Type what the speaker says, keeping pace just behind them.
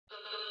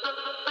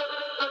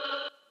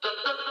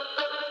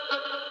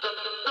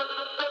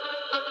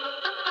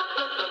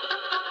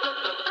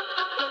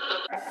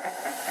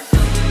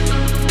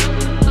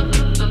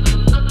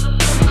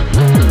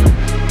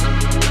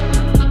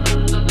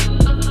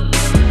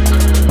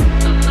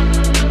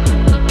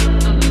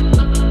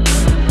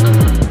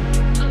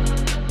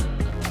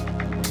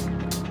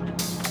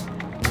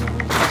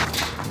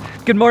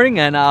Good morning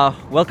and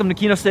welcome to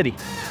Kino City.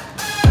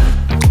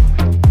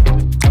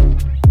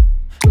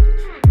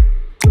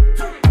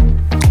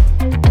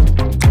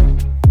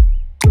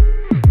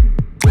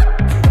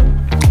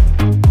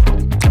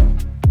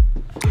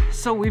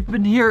 So we've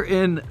been here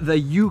in the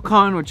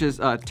Yukon, which is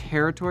a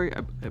territory.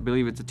 I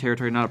believe it's a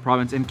territory, not a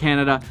province, in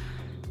Canada.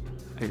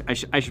 I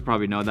should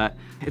probably know that.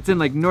 It's in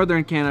like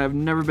northern Canada. I've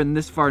never been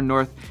this far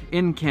north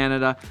in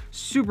Canada.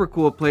 Super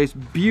cool place,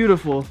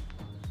 beautiful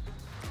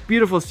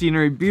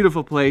scenery,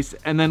 beautiful place.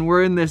 And then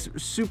we're in this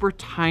super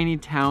tiny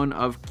town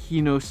of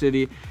Kino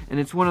City, and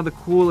it's one of the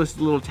coolest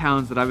little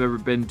towns that I've ever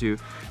been to.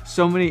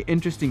 So many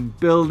interesting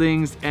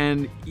buildings,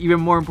 and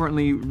even more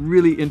importantly,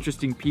 really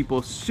interesting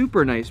people,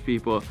 super nice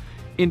people.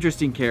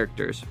 Interesting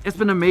characters. It's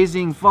been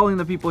amazing following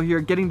the people here,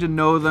 getting to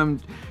know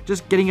them,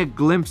 just getting a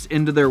glimpse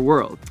into their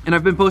world. And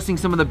I've been posting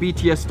some of the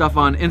BTS stuff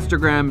on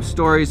Instagram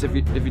stories. If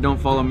you don't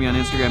follow me on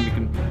Instagram, you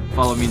can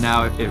follow me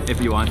now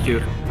if you want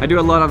to. I do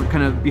a lot of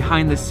kind of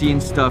behind the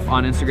scenes stuff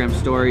on Instagram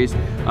stories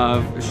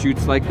of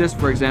shoots like this,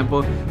 for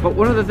example. But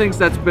one of the things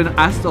that's been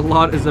asked a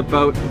lot is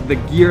about the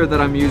gear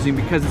that I'm using,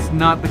 because it's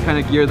not the kind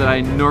of gear that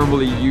I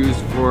normally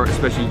use for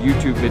especially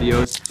YouTube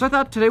videos. So I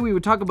thought today we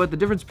would talk about the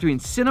difference between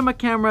cinema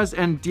cameras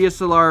and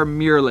DSLR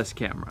mirrorless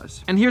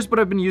cameras. And here's what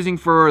I've been using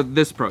for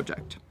this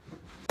project.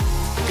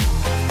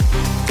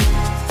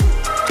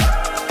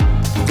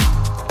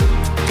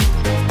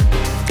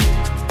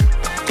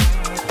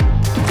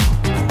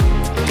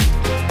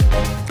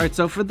 Alright,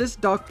 so for this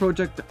doc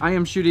project, I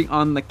am shooting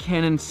on the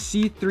Canon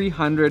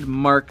C300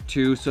 Mark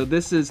II. So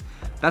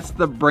that's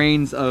the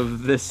brains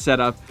of this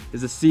setup,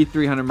 is a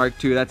C300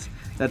 Mark II. That's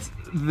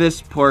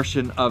this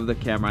portion of the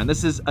camera. And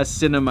this is a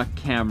cinema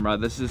camera.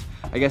 This is,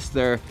 I guess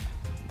they're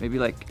maybe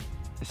like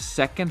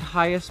second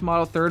highest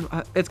model, third.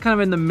 It's kind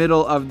of in the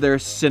middle of their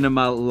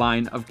cinema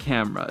line of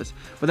cameras.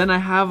 But then I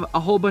have a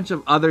whole bunch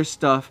of other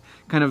stuff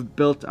kind of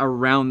built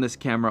around this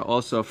camera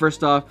also.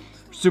 First off,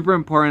 super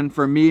important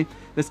for me,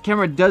 this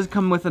camera does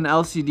come with an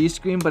LCD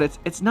screen, but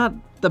it's not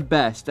the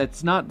best.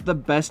 It's not the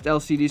best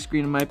LCD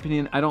screen in my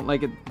opinion. I don't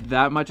like it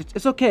that much.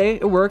 It's okay,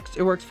 it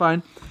works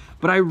fine.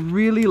 But I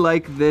really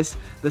like the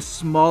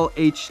small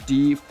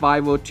HD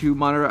 502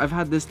 monitor. I've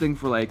had this thing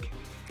for like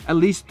at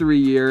least 3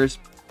 years.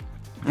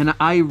 And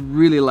I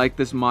really like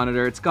this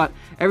monitor. It's got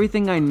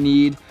everything I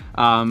need,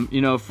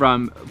 you know,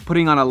 from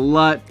putting on a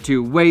LUT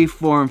to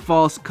waveform,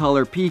 false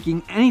color,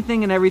 peaking,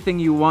 anything and everything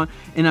you want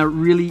in a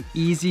really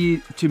easy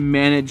to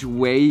manage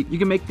way. You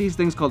can make these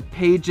things called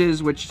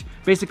pages, which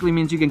basically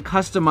means you can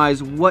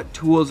customize what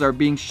tools are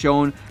being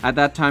shown at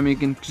that time. You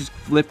can just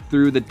flip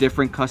through the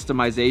different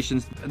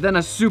customizations. Then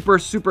a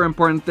super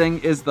important thing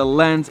is the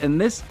lens,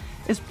 and this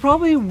is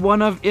probably one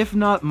of, if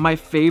not my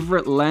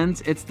favorite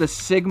lens. It's the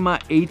Sigma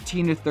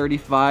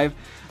 18-35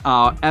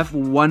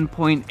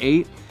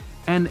 f1.8,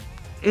 and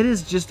it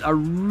is just a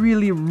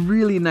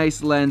really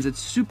nice lens. It's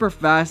super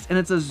fast, and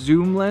it's a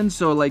zoom lens,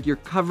 so like you're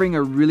covering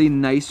a really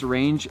nice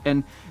range,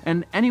 and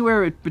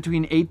anywhere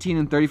between 18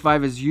 and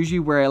 35 is usually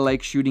where I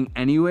like shooting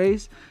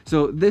anyways.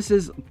 So this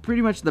is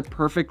pretty much the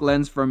perfect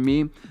lens for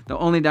me. The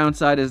only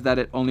downside is that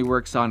it only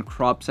works on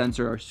crop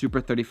sensor or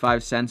Super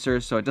 35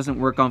 sensors, so it doesn't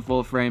work on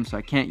full frame, so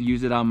I can't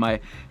use it on my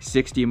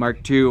 60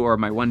 Mark II or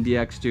my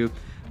 1DX2.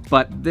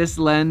 But this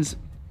lens,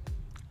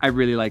 I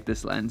really like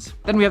this lens.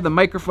 Then we have the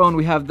microphone.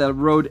 We have the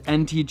Rode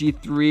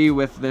NTG3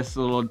 with this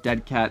little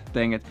dead cat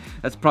thing.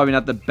 That's probably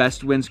not the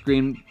best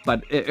windscreen,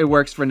 but it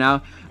works for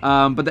now.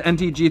 But the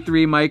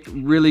NTG3 mic,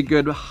 really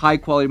good, high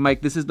quality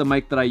mic. This is the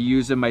mic that I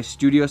use in my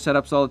studio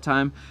setups all the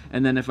time.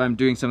 And then if I'm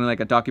doing something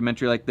like a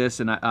documentary like this,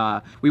 and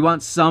we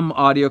want some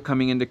audio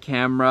coming into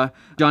camera.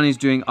 Johnny's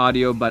doing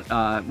audio, but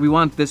we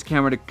want this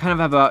camera to kind of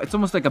have it's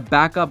almost like a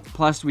backup,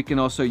 plus we can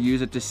also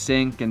use it to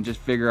sync and just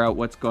figure out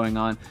what's going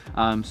on.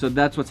 So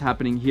that's what's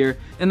happening here.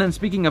 And then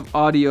speaking of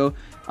audio,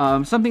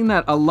 something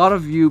that a lot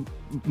of you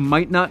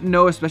might not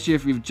know, especially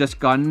if you've just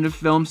gotten into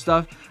film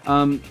stuff,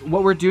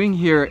 what we're doing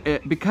here,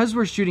 because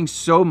we're shooting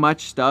so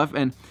much stuff,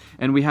 and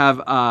we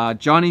have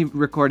Johnny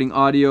recording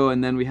audio,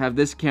 and then we have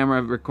this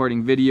camera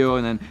recording video,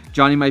 and then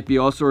Johnny might be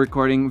also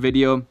recording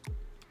video.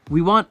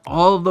 We want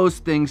all of those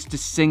things to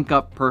sync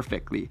up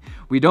perfectly.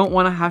 We don't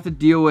want to have to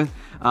deal with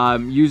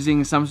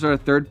using some sort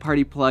of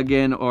third-party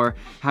plugin or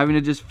having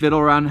to just fiddle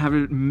around and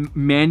having to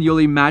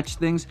manually match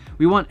things.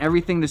 We want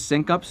everything to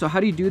sync up. So how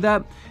do you do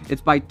that?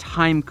 It's by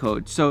time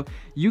code. So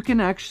you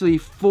can actually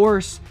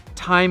force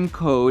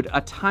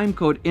a time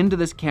code into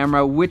this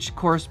camera, which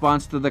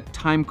corresponds to the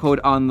time code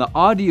on the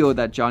audio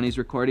that Johnny's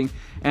recording.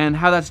 And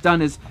how that's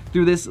done is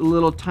through this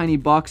little tiny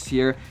box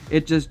here.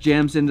 It just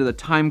jams into the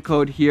time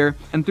code here,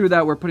 and through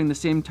that we're putting the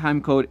same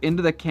time code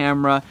into the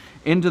camera,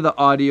 into the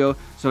audio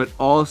so it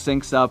all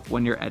syncs up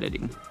when you're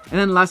editing. And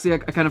then lastly, I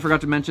kind of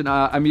forgot to mention,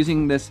 I'm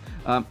using this,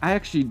 I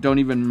actually don't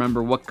even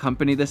remember what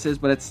company this is,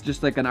 but it's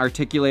just like an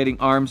articulating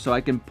arm, so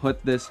I can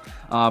put this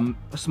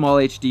small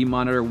HD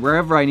monitor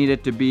wherever I need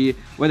it to be,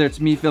 whether it's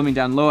me filming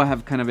down low, I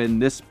have kind of in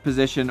this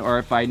position, or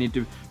if I need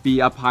to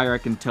be up higher, I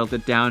can tilt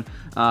it down.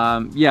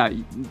 Yeah,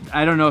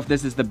 I don't know if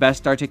this is the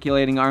best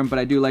articulating arm, but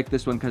I do like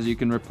this one because you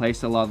can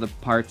replace a lot of the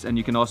parts, and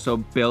you can also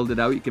build it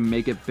out. You can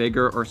make it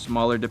bigger or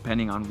smaller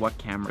depending on what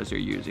cameras you're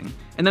using.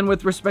 And then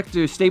with respect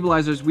to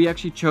stabilizers, we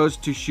actually chose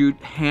to shoot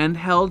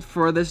handheld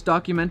for this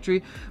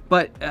documentary,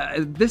 but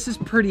this is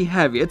pretty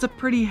heavy. It's a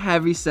pretty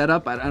heavy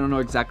setup. I don't know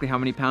exactly how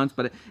many pounds,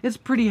 but it's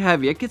pretty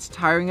heavy. It gets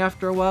tiring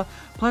after a while.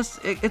 Plus,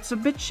 it's a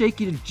bit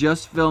shaky to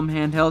just film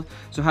handheld.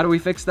 So how do we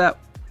fix that?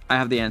 I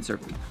have the answer.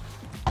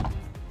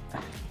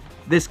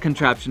 This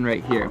contraption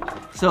right here.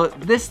 So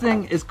this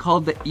thing is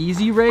called the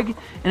Easy Rig,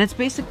 and it's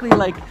basically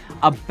like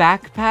a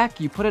backpack.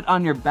 You put it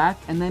on your back,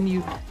 and then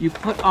you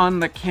put on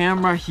the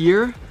camera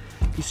here.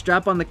 You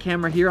strap on the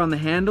camera here on the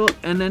handle,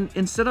 and then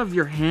instead of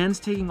your hands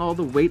taking all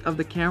the weight of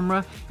the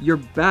camera, your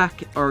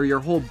back, or your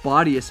whole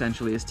body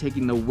essentially, is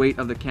taking the weight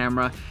of the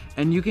camera,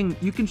 and you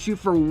can shoot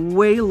for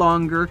way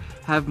longer,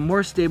 have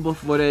more stable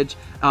footage.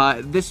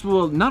 This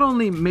will not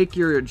only make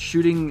your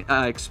shooting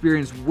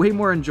experience way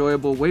more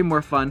enjoyable, way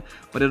more fun,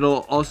 but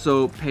it'll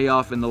also pay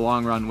off in the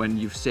long run when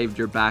you've saved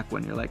your back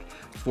when you're like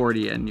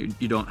 40 and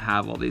you don't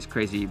have all these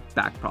crazy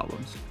back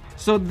problems.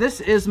 So this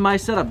is my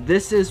setup.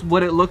 This is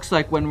what it looks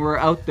like when we're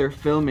out there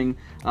filming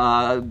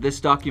this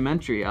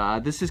documentary.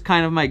 This is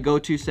kind of my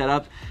go-to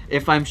setup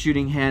if I'm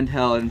shooting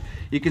handheld. And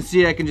you can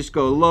see I can just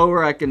go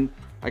lower. I can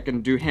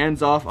do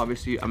hands off.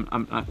 Obviously, I'm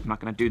not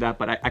gonna do that,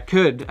 but I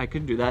could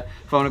do that.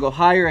 If I wanna go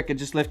higher, I could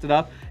just lift it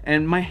up.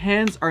 And my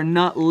hands are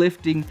not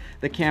lifting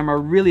the camera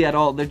really at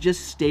all. They're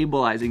just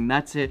stabilizing,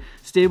 that's it.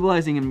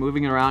 Stabilizing and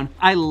moving around.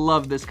 I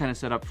love this kind of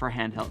setup for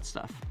handheld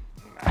stuff.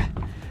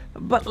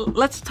 But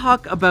let's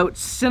talk about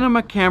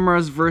cinema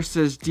cameras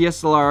versus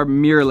DSLR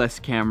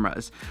mirrorless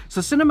cameras.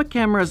 So cinema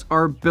cameras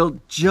are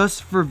built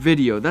just for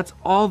video. That's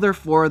all they're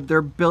for.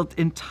 They're built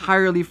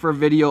entirely for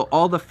video.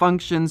 All the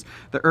functions,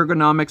 the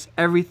ergonomics,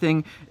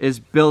 everything is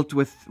built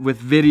with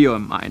video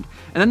in mind.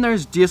 And then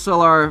there's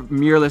DSLR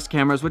mirrorless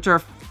cameras, which are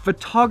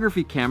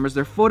photography cameras.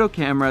 They're photo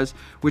cameras,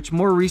 which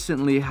more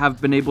recently have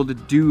been able to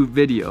do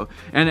video.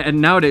 And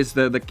nowadays,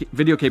 the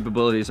video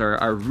capabilities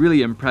are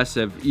really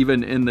impressive,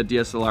 even in the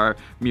DSLR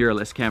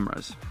mirrorless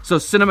cameras. So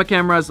cinema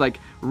cameras like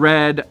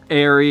Red,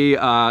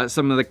 Arri,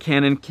 some of the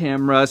Canon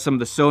cameras, some of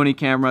the Sony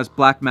cameras,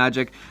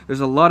 Blackmagic. There's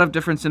a lot of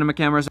different cinema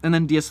cameras. And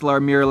then DSLR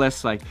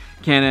mirrorless like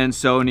Canon,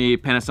 Sony,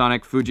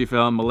 Panasonic,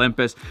 Fujifilm,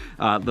 Olympus.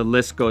 The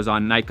list goes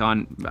on,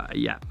 Nikon.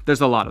 Yeah,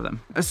 there's a lot of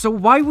them. So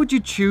why would you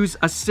choose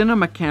a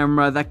cinema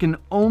camera that can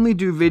only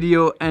do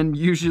video, and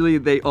usually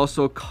they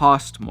also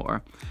cost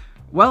more?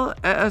 Well,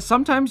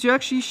 sometimes you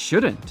actually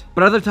shouldn't,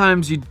 but other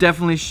times you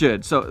definitely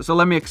should. So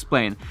let me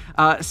explain.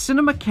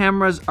 Cinema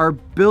cameras are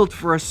built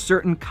for a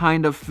certain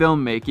kind of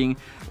filmmaking,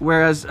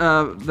 whereas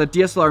the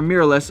DSLR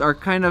mirrorless are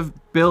kind of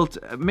built,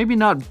 maybe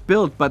not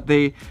built, but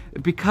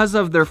because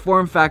of their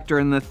form factor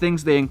and the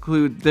things they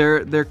include,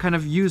 they're kind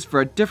of used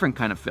for a different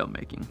kind of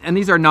filmmaking. And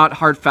these are not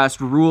hard, fast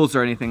rules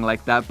or anything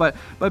like that, but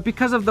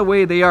because of the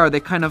way they are, they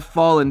kind of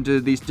fall into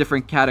these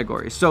different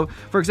categories. So,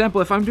 for example,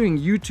 if I'm doing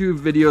YouTube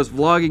videos,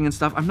 vlogging and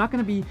stuff, I'm not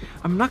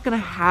gonna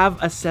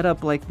have a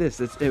setup like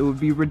this. It would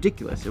be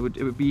ridiculous. It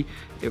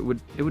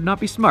would not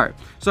be smart.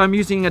 So I'm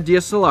using a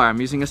DSLR. I'm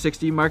using a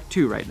 6D Mark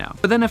II right now.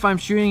 But then if I'm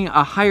shooting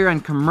a higher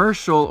end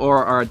commercial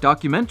or a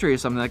documentary or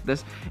something like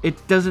this,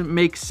 it doesn't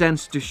make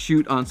sense to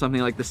shoot on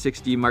something like the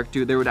 6D Mark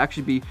II. There would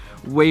actually be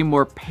way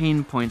more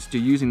pain points to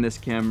using this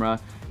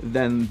camera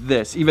than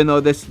this, even though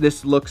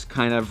this looks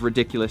kind of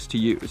ridiculous to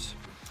use.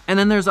 And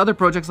then there's other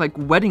projects like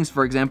weddings,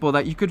 for example,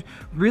 that you could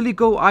really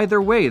go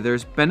either way.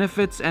 There's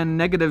benefits and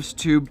negatives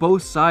to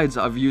both sides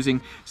of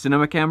using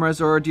cinema cameras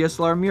or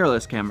DSLR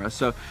mirrorless cameras.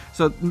 So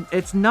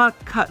it's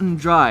not cut and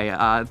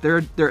dry.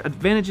 There are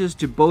advantages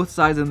to both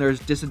sides and there's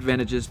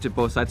disadvantages to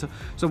both sides.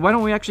 So why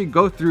don't we actually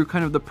go through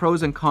kind of the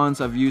pros and cons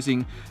of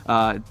using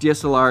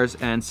DSLRs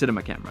and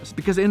cinema cameras?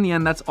 Because in the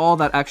end, that's all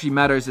that actually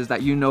matters, is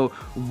that you know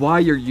why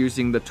you're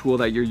using the tool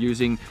that you're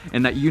using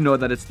and that you know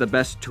that it's the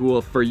best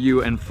tool for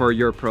you and for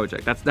your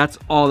project. That's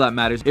all that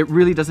matters. It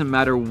really doesn't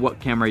matter what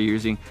camera you're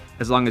using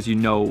as long as you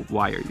know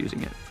why you're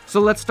using it. So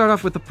let's start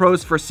off with the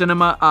pros for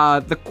cinema.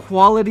 The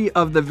quality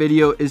of the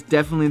video is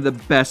definitely the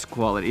best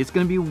quality. It's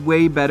gonna be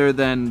way better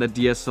than the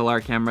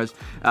DSLR cameras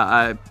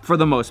for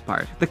the most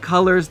part. The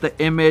colors, the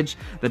image,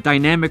 the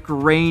dynamic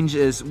range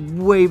is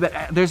way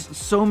better. There's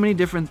so many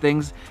different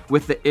things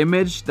with the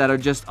image that are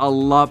just a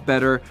lot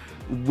better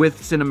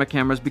with cinema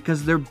cameras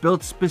because they're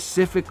built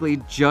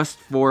specifically just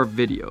for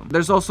video.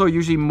 There's also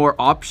usually more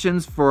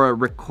options for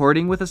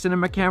recording with a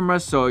cinema camera,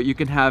 so you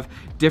can have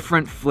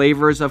different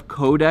flavors of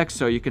codecs,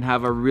 so you can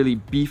have a really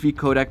beefy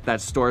codec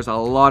that stores a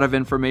lot of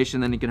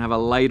information. Then you can have a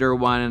lighter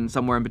one and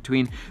somewhere in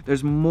between.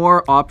 There's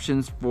more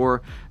options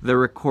for the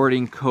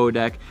recording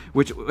codec,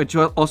 which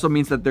also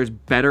means that there's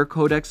better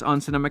codecs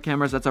on cinema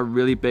cameras. That's a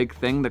really big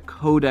thing. The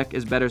codec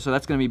is better, so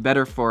that's going to be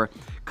better for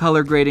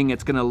color grading.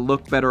 It's going to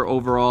look better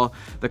overall.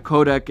 The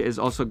codec is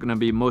also going to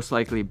be most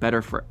likely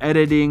better for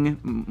editing,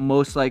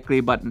 most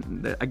likely, but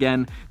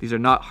again, these are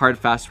not hard,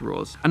 fast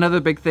rules. Another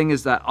big thing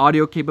is that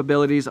audio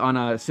capabilities on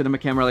a cinema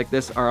camera like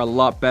this are a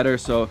lot better.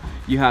 So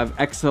you have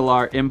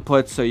XLR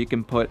inputs, so you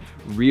can put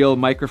real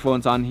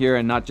microphones on here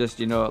and not just,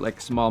 you know,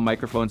 like small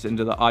microphones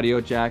into the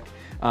audio jack.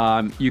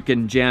 You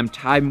can jam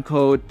time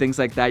code, things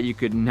like that you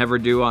could never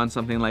do on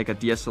something like a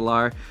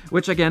DSLR,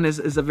 which again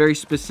is a very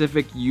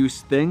specific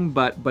use thing,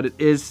 but it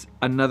is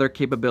another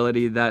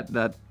capability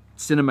that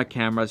cinema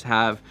cameras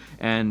have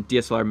and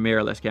DSLR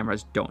mirrorless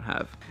cameras don't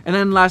have. And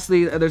then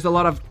lastly, there's a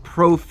lot of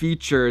pro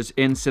features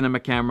in cinema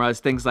cameras,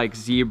 things like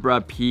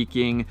zebra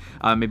peaking,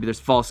 maybe there's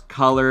false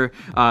color,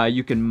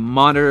 you can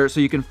monitor, so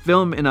you can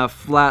film in a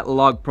flat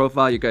log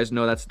profile. You guys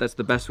know that's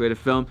the best way to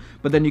film,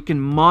 but then you can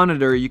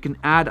monitor, you can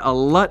add a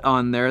LUT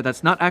on there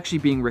that's not actually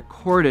being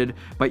recorded,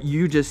 but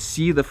you just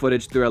see the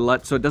footage through a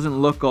LUT, so it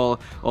doesn't look all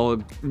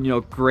you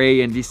know,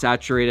 gray and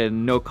desaturated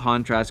and no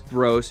contrast,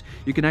 gross.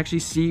 You can actually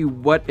see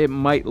what it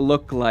might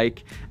look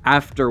like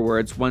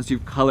afterwards once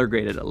you've color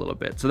graded a little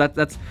bit. So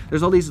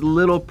there's all these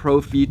little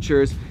pro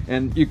features,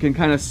 and you can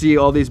kind of see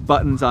all these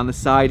buttons on the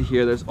side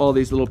here. There's all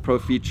these little pro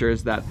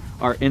features that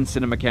are in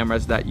cinema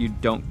cameras that you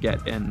don't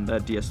get in the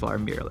DSLR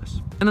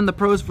mirrorless. And then the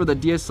pros for the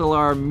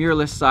DSLR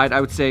mirrorless side,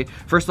 I would say,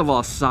 first of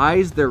all,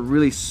 size. They're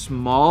really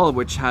small,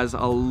 which has a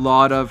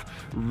lot of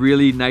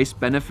really nice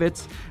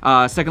benefits.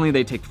 Secondly,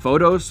 they take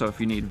photos, so if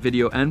you need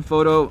video and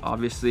photo,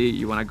 obviously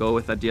you want to go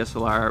with a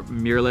DSLR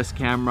mirrorless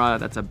camera.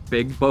 That's a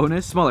big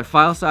bonus. Smaller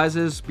file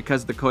sizes,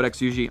 because the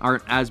codecs usually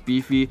aren't as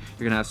beefy,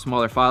 you're gonna have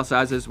smaller file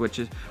sizes, which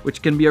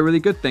can be a really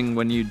good thing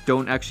when you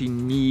don't actually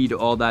need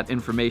all that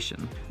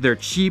information. They're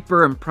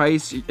cheaper in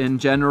price in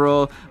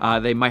general.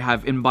 They might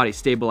have in-body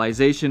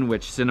stabilization,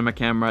 which cinema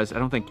cameras, I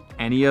don't think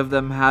any of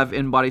them have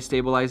in-body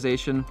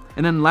stabilization.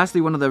 And then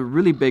lastly, one of the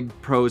really big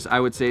pros I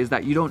would say is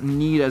that you don't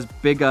need as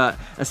big a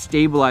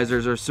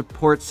stabilizers or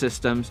support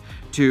systems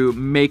to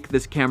make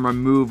this camera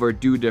move or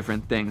do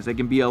different things. They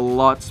can be a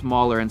lot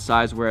smaller in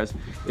size, whereas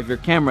if your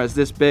camera is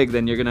this big,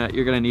 then you're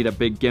gonna need a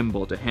big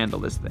gimbal to handle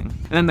this thing.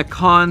 And then the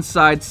con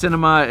side,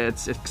 cinema,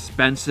 it's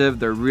expensive.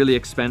 They're really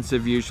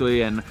expensive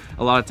usually, and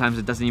a lot of times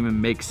it doesn't even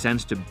make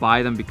sense to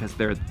buy them because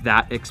they're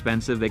that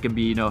expensive. They can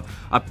be, you know,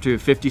 up to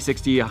 $50,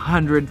 $60,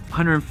 $100,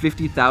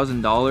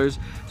 $150,000.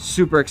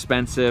 Super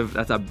expensive.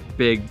 That's a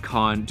big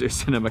con to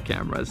cinema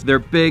cameras. They're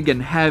big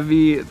and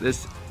heavy.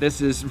 This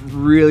is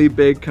really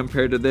big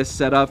compared to this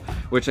setup,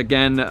 which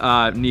again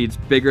needs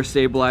bigger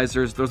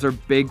stabilizers. Those are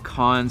big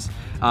cons.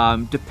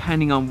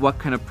 Depending on what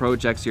kind of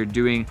projects you're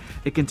doing,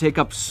 it can take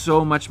up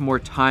so much more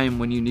time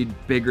when you need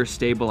bigger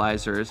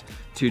stabilizers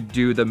to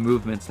do the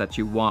movements that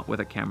you want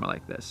with a camera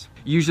like this.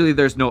 Usually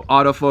there's no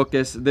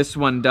autofocus. This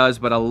one does,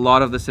 but a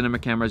lot of the cinema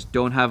cameras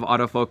don't have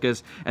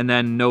autofocus, and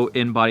then no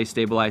in-body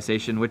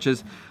stabilization, which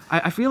is,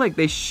 I feel like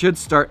they should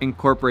start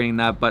incorporating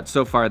that, but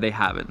so far they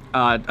haven't.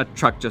 A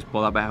truck just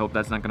pulled up. I hope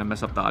that's not gonna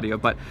mess up the audio,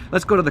 but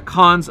let's go to the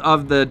cons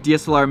of the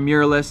DSLR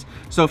mirrorless.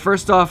 So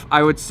first off,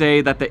 I would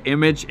say that the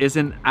image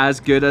isn't as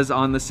good as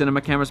on the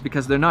cinema cameras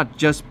because they're not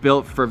just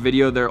built for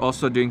video, they're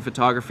also doing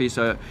photography.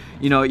 So,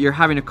 you know, you're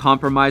having to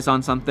compromise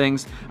on some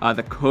things.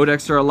 The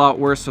codecs are a lot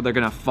worse, so they're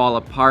gonna fall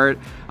apart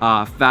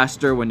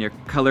faster when you're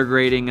color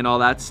grading and all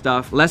that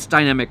stuff. Less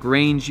dynamic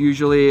range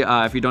usually.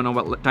 If you don't know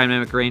what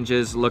dynamic range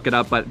is, look it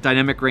up, but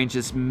dynamic range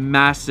is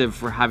massive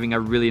for having a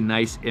really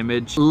nice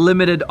image.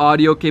 Limited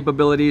audio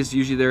capabilities.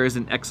 Usually there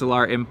isn't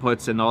XLR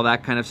inputs and all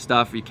that kind of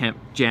stuff. You can't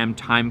jam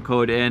time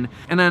code in.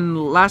 And then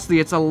lastly,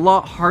 it's a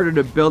lot harder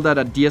to build out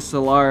a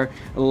DSLR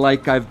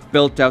like I've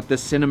built out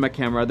this cinema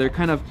camera. They're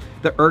kind of,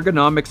 the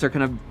ergonomics are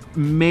kind of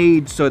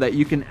made so that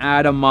you can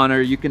add a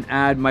monitor, you can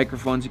add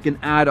microphones, you can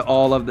add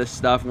all of this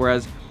stuff,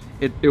 whereas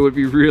it would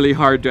be really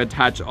hard to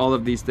attach all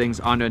of these things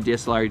onto a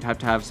DSLR. You'd have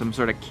to have some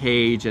sort of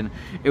cage, and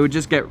it would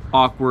just get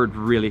awkward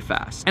really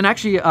fast. And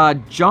actually,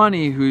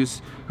 Johnny, who's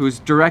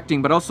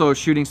directing but also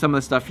shooting some of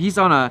the stuff, he's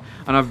on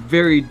a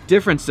very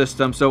different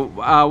system. So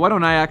why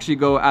don't I actually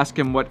go ask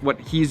him what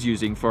he's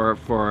using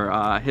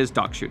for his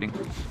doc shooting.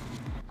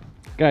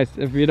 Guys,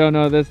 if you don't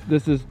know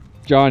this is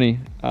Johnny.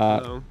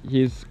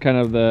 He's kind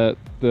of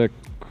the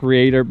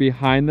creator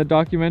behind the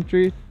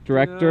documentary,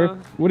 director. Yeah.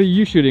 What are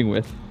you shooting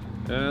with?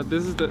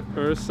 This is the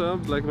Ursa,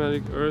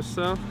 Blackmagic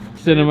Ursa.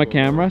 Cinema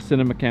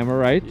camera,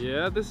 right?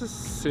 Yeah, this is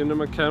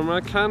cinema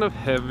camera, kind of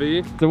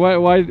heavy. So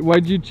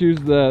why'd you choose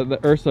the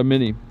Ursa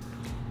Mini?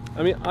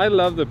 I mean, I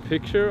love the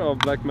picture of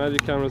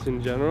Blackmagic cameras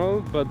in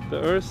general, but the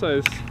Ursa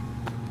is...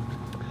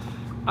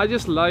 I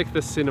just like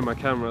the cinema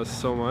cameras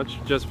so much,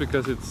 just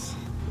because it's...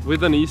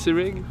 With an easy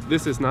rig,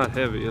 this is not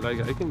heavy.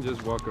 Like, I can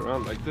just walk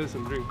around like this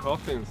and drink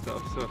coffee and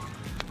stuff, so...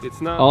 It's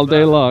not all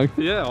day long.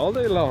 Yeah, all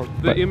day long.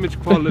 The image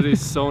quality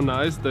is so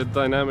nice, the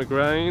dynamic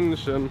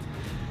range, and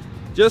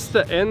just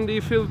the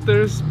ND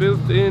filters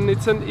built in.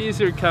 It's an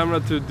easier camera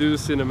to do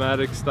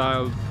cinematic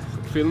style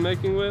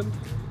filmmaking with.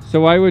 So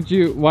why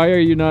are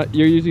you not,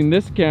 you're using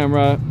this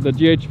camera, the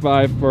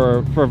GH5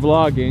 for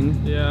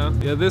vlogging? Yeah,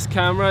 this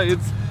camera,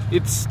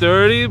 it's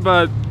sturdy,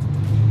 but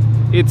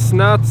it's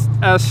not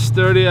as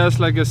sturdy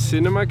as like a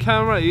cinema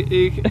camera.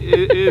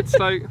 It's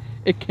like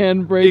it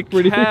can break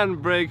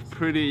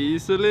pretty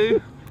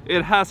easily.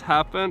 It has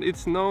happened.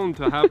 It's known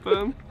to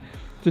happen.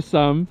 To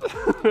some,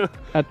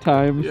 at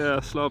times.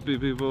 Yeah, sloppy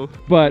people.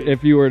 But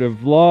if you were to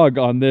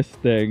vlog on this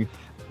thing,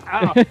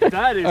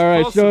 that is all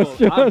right, possible.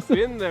 show us. I've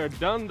been there,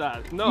 done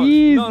that. No,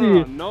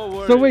 easy. No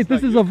worries. So wait,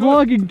 this is a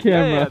vlogging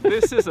camera. Yeah,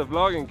 this is a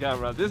vlogging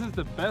camera. This is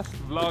the best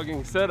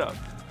vlogging setup.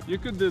 You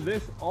could do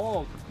this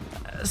all.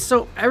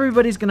 So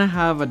everybody's gonna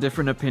have a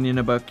different opinion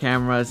about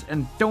cameras,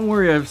 and don't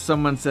worry if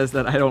someone says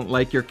that I don't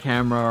like your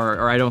camera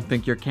or I don't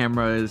think your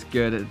camera is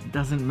good. It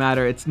doesn't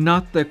matter. It's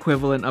not the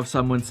equivalent of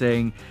someone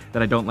saying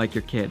that I don't like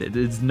your kid. It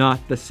is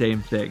not the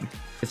same thing.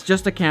 It's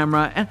just a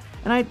camera,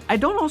 and I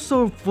don't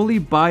also fully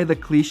buy the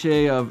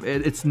cliche of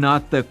it's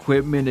not the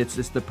equipment, it's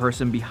just the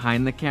person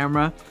behind the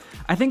camera.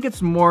 I think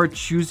it's more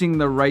choosing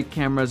the right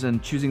cameras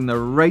and choosing the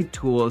right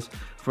tools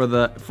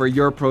for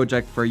your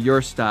project, for your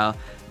style.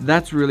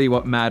 That's really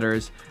what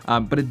matters.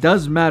 But it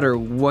does matter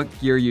what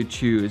gear you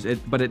choose.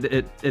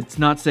 It's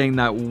not saying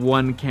that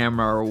one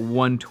camera or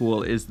one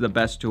tool is the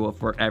best tool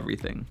for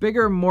everything.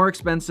 Bigger, more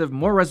expensive,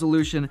 more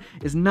resolution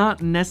is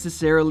not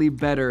necessarily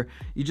better.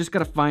 You just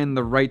gotta find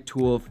the right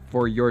tool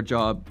for your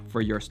job, for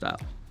your style.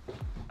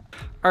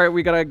 All right,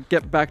 we gotta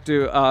get back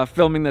to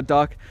filming the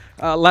doc.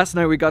 Last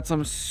night we got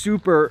some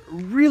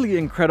really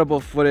incredible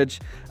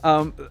footage.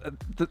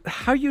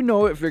 How you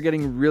know if you're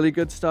getting really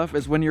good stuff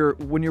is when you're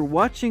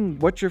watching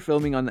what you're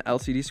filming on the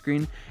LCD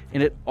screen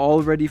and it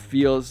already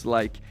feels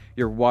like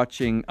you're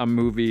watching a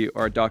movie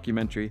or a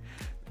documentary.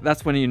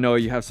 That's when you know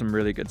you have some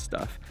really good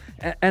stuff.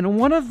 And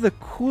one of the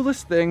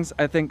coolest things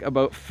I think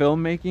about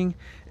filmmaking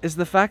is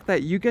the fact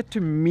that you get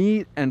to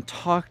meet and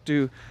talk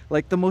to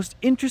like the most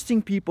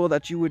interesting people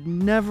that you would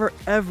never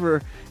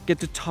ever get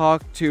to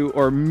talk to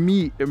or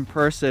meet in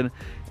person,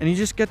 and you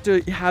just get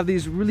to have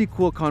these really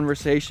cool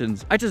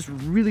conversations. I just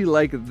really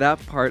like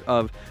that part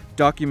of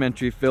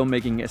documentary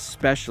filmmaking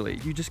especially.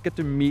 You just get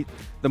to meet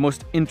the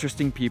most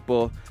interesting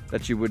people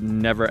that you would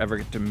never ever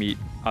get to meet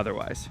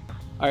otherwise.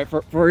 All right,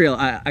 for real,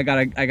 I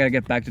gotta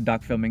get back to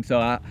doc filming, so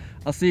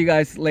I'll see you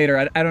guys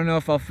later. I don't know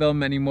if I'll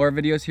film any more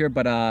videos here,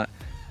 but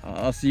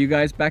I'll see you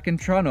guys back in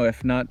Toronto,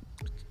 if not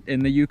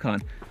in the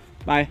Yukon.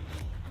 Bye.